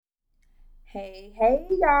Hey,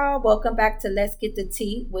 y'all. Welcome back to Let's Get the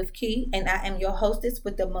Tea with Key. And I am your hostess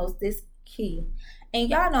with the mostest, Key. And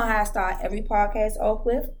y'all know how I start every podcast off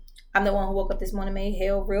with. I'm the one who woke up this morning, made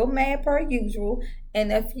hell real mad per usual.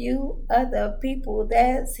 And a few other people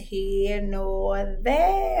that's here nor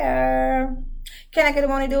there. Can I get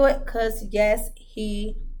him on to do it? Because yes,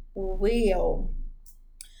 he will.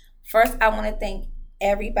 First, I want to thank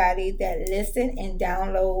everybody that listened and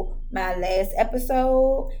download my last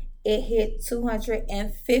episode. It hit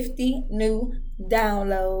 250 new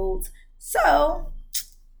downloads. So,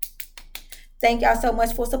 thank y'all so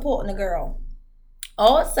much for supporting the girl.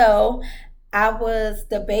 Also, I was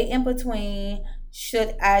debating between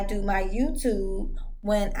should I do my YouTube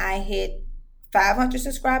when I hit 500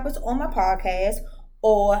 subscribers on my podcast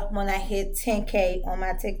or when I hit 10K on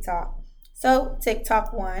my TikTok. So,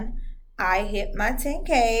 TikTok won. I hit my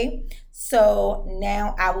 10K. So,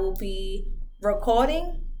 now I will be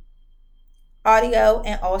recording audio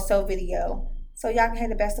and also video. So y'all can have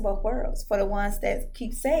the best of both worlds. For the ones that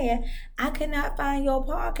keep saying, I cannot find your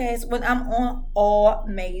podcast when I'm on all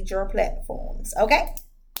major platforms. Okay?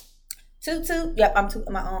 Toot toot. Yep, I'm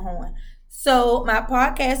tooting my own horn. So my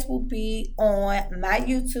podcast will be on my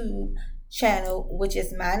YouTube channel, which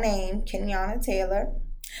is my name, Kenyana Taylor.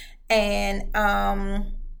 And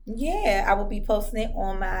yeah, I will be posting it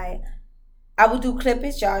on I will do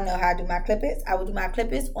clippers. Y'all know how I do my clippers. I will do my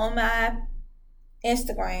clippers on my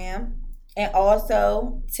Instagram and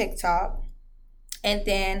also TikTok, and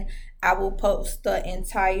then I will post the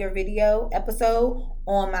entire video episode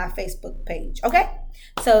on my Facebook page. Okay,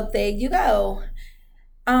 so there you go.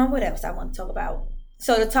 What else I want to talk about?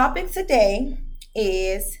 So the topic today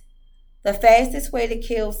is the fastest way to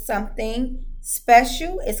kill something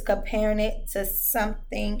special is comparing it to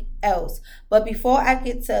something else. But before I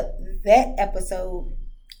get to that episode,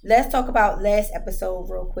 let's talk about last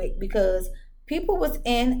episode real quick because people was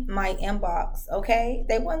in my inbox, okay?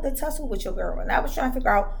 They wanted to tussle with your girl. And I was trying to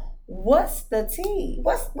figure out what's the tea?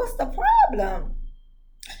 What's the problem?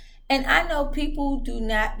 And I know people do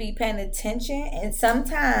not be paying attention. And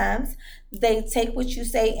sometimes they take what you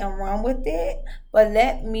say and run with it. But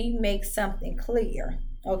let me make something clear,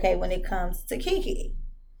 okay, when it comes to Kiki.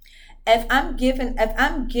 If I'm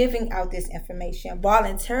giving out this information,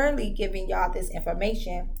 voluntarily giving y'all this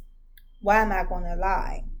information, why am I going to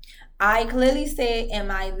lie? I clearly said in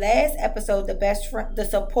my last episode, the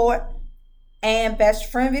support and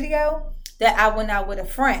best friend video, that I went out with a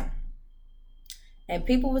friend. And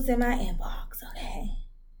people was in my inbox, okay?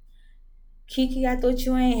 Kiki, I thought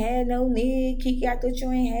you ain't had no nigga. Kiki, I thought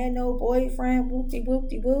you ain't had no boyfriend.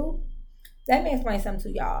 Whoop-de-whoop-de-whoop. Let me explain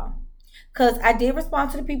something to y'all. Because I did respond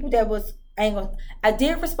to the people I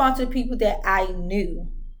did respond to the people that I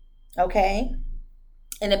knew, okay?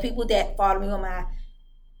 And the people that follow me on my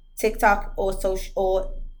TikTok or social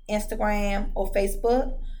or Instagram or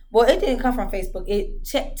Facebook. Well, it didn't come from Facebook. It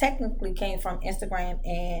technically came from Instagram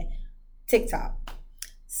and TikTok.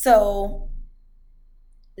 So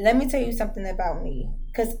let me tell you something about me,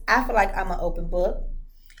 because I feel like I'm an open book,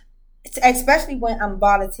 especially when I'm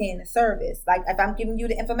volunteering the service. Like if I'm giving you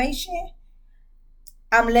the information,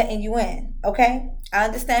 I'm letting you in, okay? I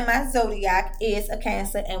understand my zodiac is a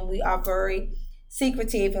Cancer and we are very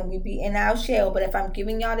secretive and we be in our shell, but if I'm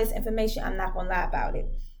giving y'all this information, I'm not gonna lie about it.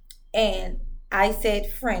 And I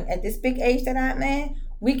said friend, at this big age that I'm in,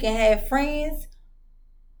 we can have friends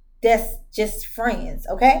that's just friends,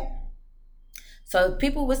 okay? So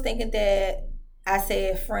people was thinking that I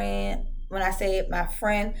said friend. When I said my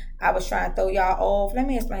friend, I was trying to throw y'all off. Let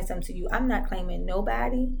me explain something to you. I'm not claiming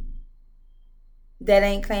nobody that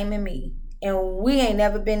ain't claiming me, and we ain't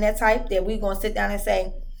never been that type that we gonna sit down and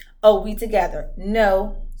say, oh, we together.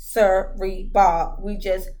 No, sir, Bob. We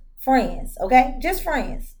just friends, okay? Just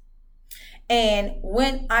friends. And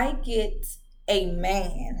when I get a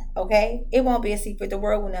man, okay, it won't be a secret. The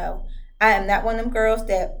world will know. I am not one of them girls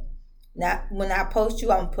that when I post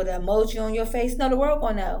you, I'm gonna put an emoji on your face. No, the world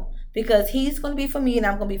gonna know. Because he's gonna be for me and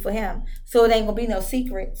I'm gonna be for him. So it ain't gonna be no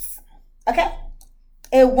secrets. Okay?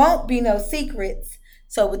 It won't be no secrets.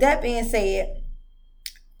 So with that being said,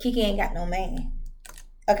 Kiki ain't got no man.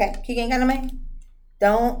 Okay, Kiki ain't got no man.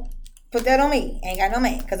 Don't put that on me. Ain't got no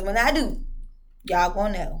man. Because when I do, y'all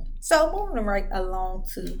gonna know. So moving right along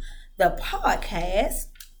to the podcast.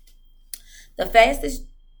 I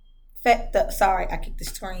kicked the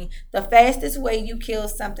screen. The fastest way you kill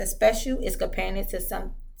something special is comparing it to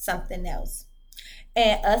something else.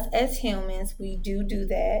 And us as humans, we do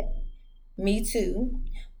that. Me too.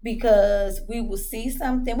 Because we will see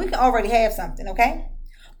something. We can already have something, okay?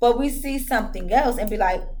 But we see something else and be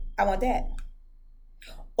like, I want that.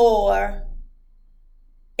 Or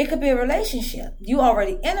It could be a relationship. You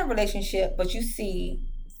already in a relationship, but you see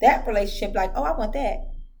that relationship like, oh, I want that.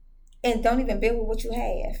 And don't even build with what you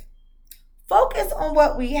have. Focus on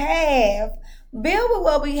what we have. Build with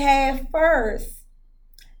what we have first.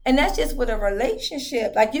 And that's just with a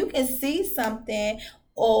relationship. Like, you can see something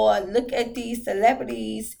or look at these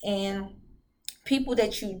celebrities and people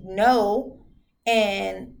that you know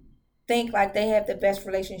and think like they have the best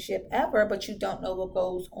relationship ever, but you don't know what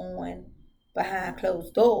goes on behind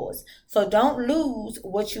closed doors. So don't lose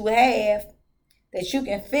what you have that you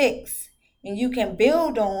can fix and you can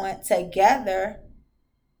build on together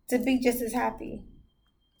to be just as happy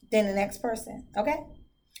than the next person, okay?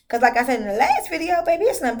 Because like I said in the last video, baby,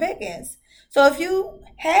 it's slim pickings. So if you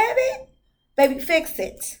have it, baby, fix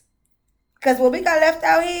it. Because what we got left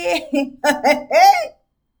out here,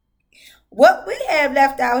 what we have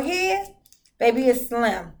left out here, baby, is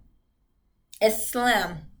slim. It's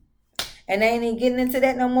slim. And they ain't even getting into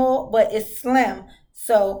that no more, but it's slim.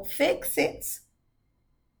 So fix it.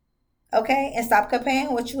 Okay? And stop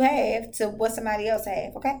comparing what you have to what somebody else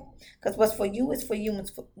have. Okay? Because what's for you is for you. And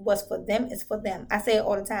what's for them is for them. I say it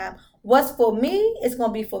all the time. What's for me is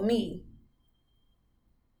going to be for me.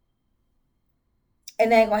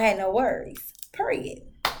 And they ain't going to have no worries. Period.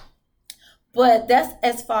 But that's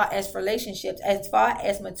as far as relationships. As far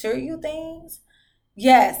as material things,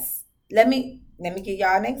 yes. Let me give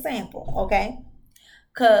y'all an example, okay?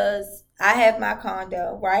 Because I have my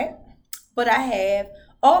condo, right? But I have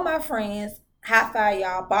all my friends, high five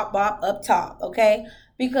y'all, bop bop up top, okay?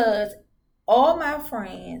 Because all my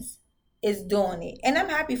friends is doing it. And I'm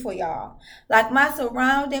happy for y'all. Like, my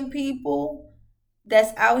surrounding people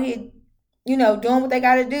that's out here, doing what they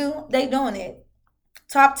got to do, they doing it.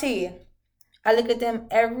 Top tier. I look at them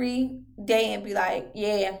every day and be like,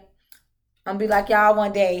 yeah, I'm be like y'all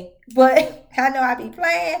one day. But I know I be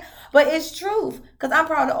playing. But it's truth. Because I'm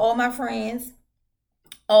proud of all my friends.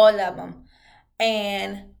 All of them.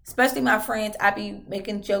 And especially my friends, I be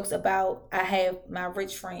making jokes about I have my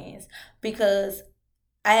rich friends. Because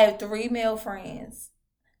I have 3 male friends.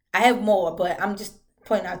 I have more, but I'm just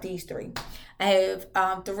pointing out these 3. I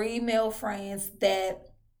have 3 male friends that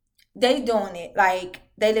they doing it. Like,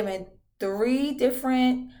 they live in 3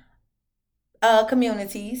 different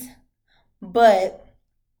communities. But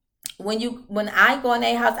when I go in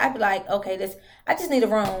their house, I be like, okay, I just need a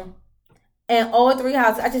room. And all 3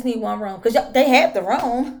 houses, I just need one room. Because they have the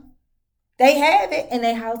room. They have it. And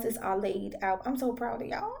their houses are laid out. I'm so proud of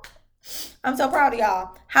y'all. I'm so proud of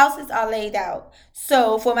y'all. Houses are laid out.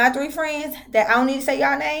 So for my 3 friends that I don't need to say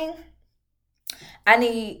y'all name, I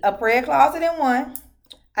need a prayer closet in one.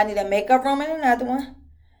 I need a makeup room in another one.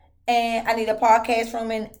 And I need a podcast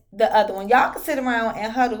room in the other one. Y'all can sit around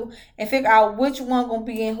and huddle and figure out which one gonna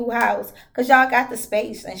be in whose house. Because y'all got the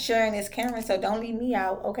space and sharing is caring. So don't leave me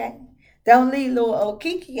out, okay? Don't leave little old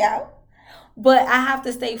Kiki out. But I have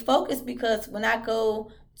to stay focused because when I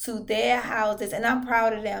go to their houses, and I'm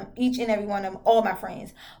proud of them, each and every one of them, all my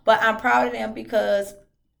friends. But I'm proud of them because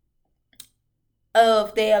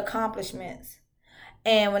of their accomplishments.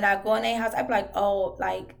 And when I go in their house, I be like, oh,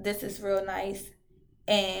 like, this is real nice.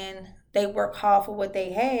 And they work hard for what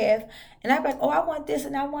they have. And I'm like, oh, I want this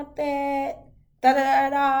and I want that. Da da da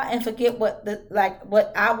da. And forget what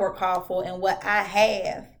I work hard for and what I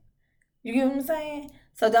have. You get what I'm saying?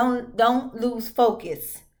 So don't lose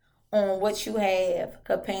focus on what you have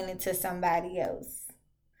comparing to somebody else.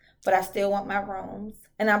 But I still want my rooms.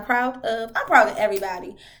 And I'm proud of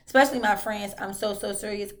everybody. Especially my friends. I'm so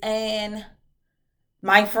serious. And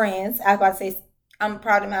my friends, I was about to say, I'm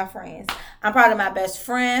proud of my friends. I'm proud of my best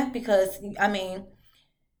friend because,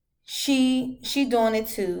 she doing it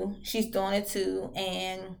too. She's doing it too.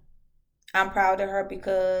 And I'm proud of her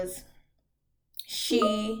because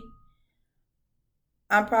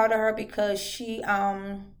I'm proud of her because she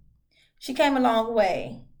came a long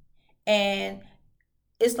way. And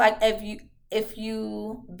it's like if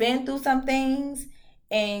you been through some things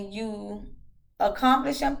and you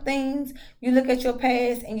accomplish some things, you look at your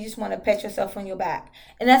past and you just want to pat yourself on your back.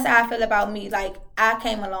 And that's how I feel about me. Like, I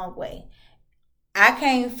came a long way. I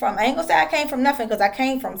ain't gonna say I came from nothing because I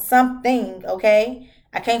came from something, okay?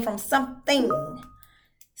 I came from something.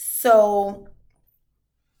 So,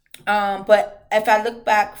 but if I look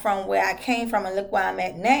back from where I came from and look where I'm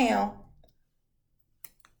at now,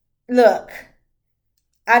 look,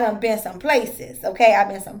 I done been some places, okay? I've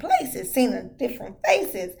been some places, seen different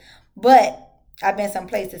faces, but I've been some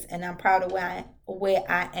places, and I'm proud of where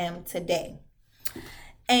I am today.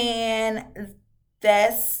 And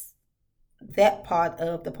that's that part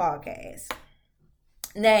of the podcast.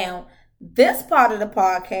 Now, this part of the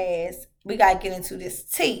podcast, we got to get into this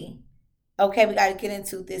tea, Okay, we got to get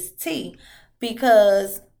into this tea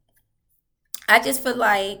because I just feel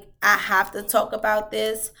like I have to talk about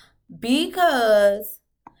this because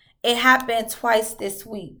it happened twice this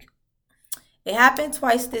week. It happened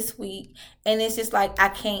twice this week, and it's just like I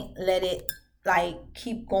can't let it like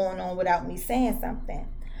keep going on without me saying something.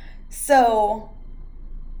 So,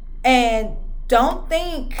 and don't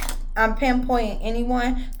think I'm pinpointing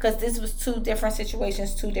anyone because this was two different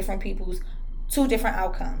situations, two different people's, two different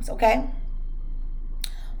outcomes. Okay,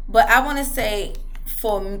 but I want to say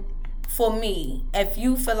for me, if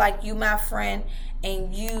you feel like you my friend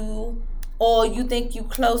and you or you think you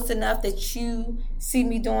close enough that you see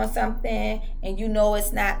me doing something and you know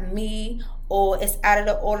it's not me or it's out of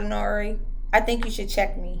the ordinary, I think you should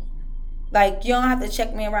check me. Like, you don't have to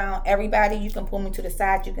check me around everybody. You can pull me to the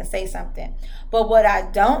side. You can say something. But what I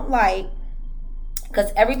don't like,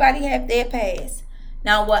 because everybody have their past.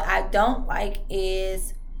 Now, what I don't like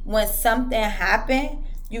is when something happened,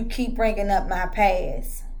 you keep bringing up my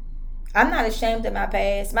past. I'm not ashamed of my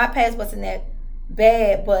past. My past wasn't that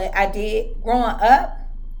bad, but I did. Growing up,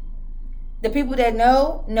 the people that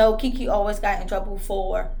know Kiki always got in trouble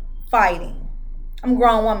for fighting. I'm a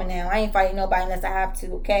grown woman now. I ain't fighting nobody unless I have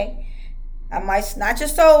to, okay? I might snatch a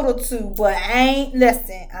soda or two, but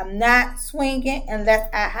I'm not swinging unless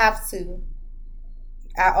I have to.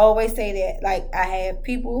 I always say that. Like, I have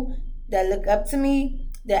people that look up to me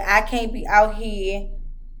that I can't be out here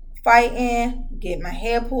fighting, get my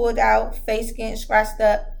hair pulled out, face getting scratched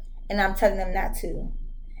up, and I'm telling them not to.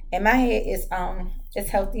 And my hair is it's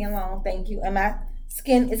healthy and long, thank you. And my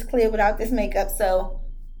skin is clear without this makeup, so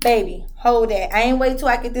baby, hold that. I ain't wait till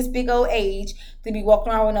I get this big old age to be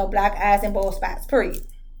walking around with no black eyes and bald spots, period.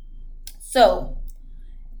 So,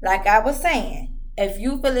 like I was saying, if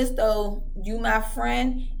you feel as though you my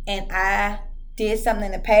friend and I did something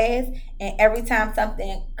in the past, and every time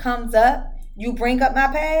something comes up, you bring up my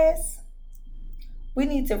past, we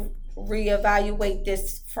need to reevaluate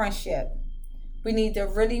this friendship. We need to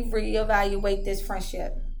really reevaluate this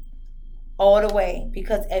friendship all the way.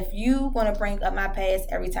 Because if you want to bring up my past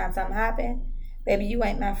every time something happens, baby, you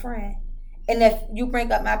ain't my friend. And if you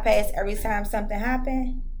bring up my past every time something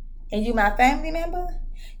happens, and you my family member,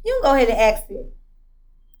 you can go ahead and ask it.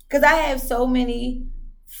 Because I have so many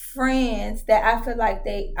friends that I feel like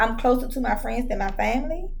I'm closer to my friends than my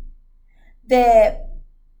family, that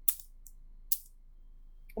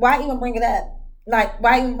why even bring it up? Like,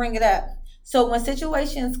 why even bring it up? So when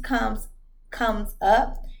situations comes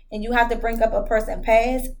up and you have to bring up a person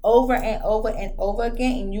past over and over and over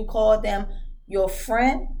again, and you call them your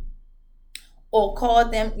friend or call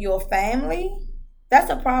them your family, that's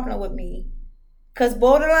a problem with me. Because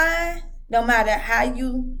borderline, no matter how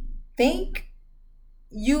you think,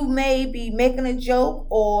 you may be making a joke,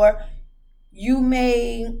 or you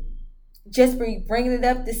may just be bringing it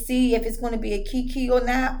up to see if it's going to be a kiki or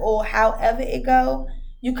not, or however it go,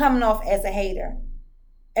 you coming off as a hater.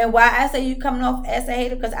 And why I say you coming off as a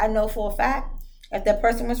hater, because I know for a fact, if that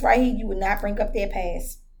person was right here, you would not bring up their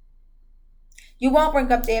past. You won't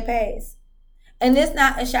bring up their past. And this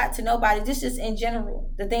not a shot to nobody. This just in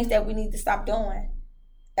general, the things that we need to stop doing.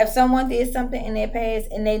 If someone did something in their past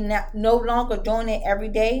and they no longer doing it every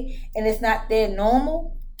day, and it's not their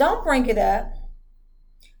normal, don't bring it up.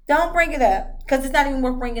 Don't bring it up, because it's not even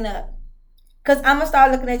worth bringing up. Because I'm going to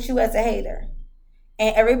start looking at you as a hater.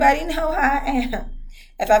 And everybody know how I am.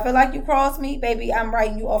 If I feel like you cross me, baby, I'm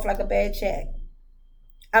writing you off like a bad check.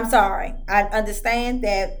 I'm sorry. I understand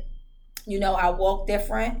that, I walk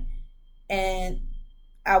different. And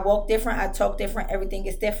I walk different. I talk different. Everything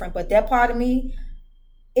is different. But that part of me,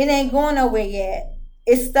 it ain't going nowhere yet.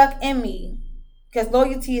 It's stuck in me. Because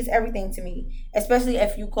loyalty is everything to me. Especially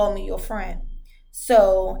if you call me your friend.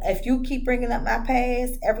 So if you keep bringing up my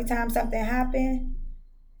past every time something happens,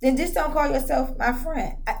 then just don't call yourself my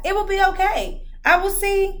friend. It will be okay. I will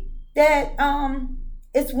see that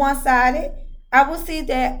it's one-sided. I will see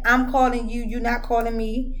that I'm calling you, you not calling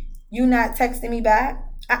me, you not texting me back.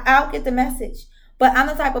 I'll get the message. But I'm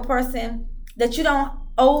the type of person that you don't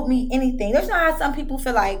owe me anything. There's not how some people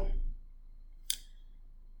feel like,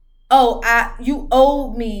 you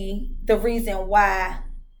owe me the reason why,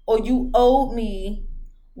 or you owe me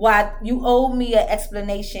an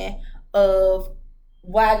explanation of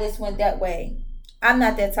why this went that way. I'm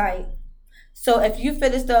not that type. So if you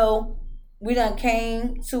feel as though we done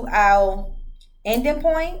came to our ending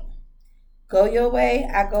point, go your way,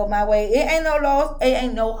 I go my way. It ain't no loss, it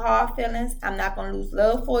ain't no hard feelings. I'm not gonna lose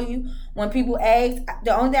love for you. When people ask,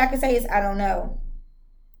 the only thing I can say is I don't know.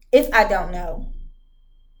 If I don't know.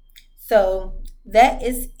 So that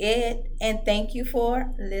is it. And thank you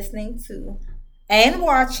for listening to and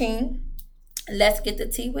watching Let's Get the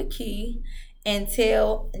Tea with Key.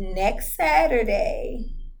 Until next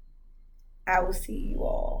Saturday, I will see you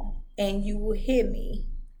all and you will hear me.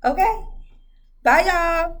 Okay? Bye,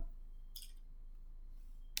 y'all.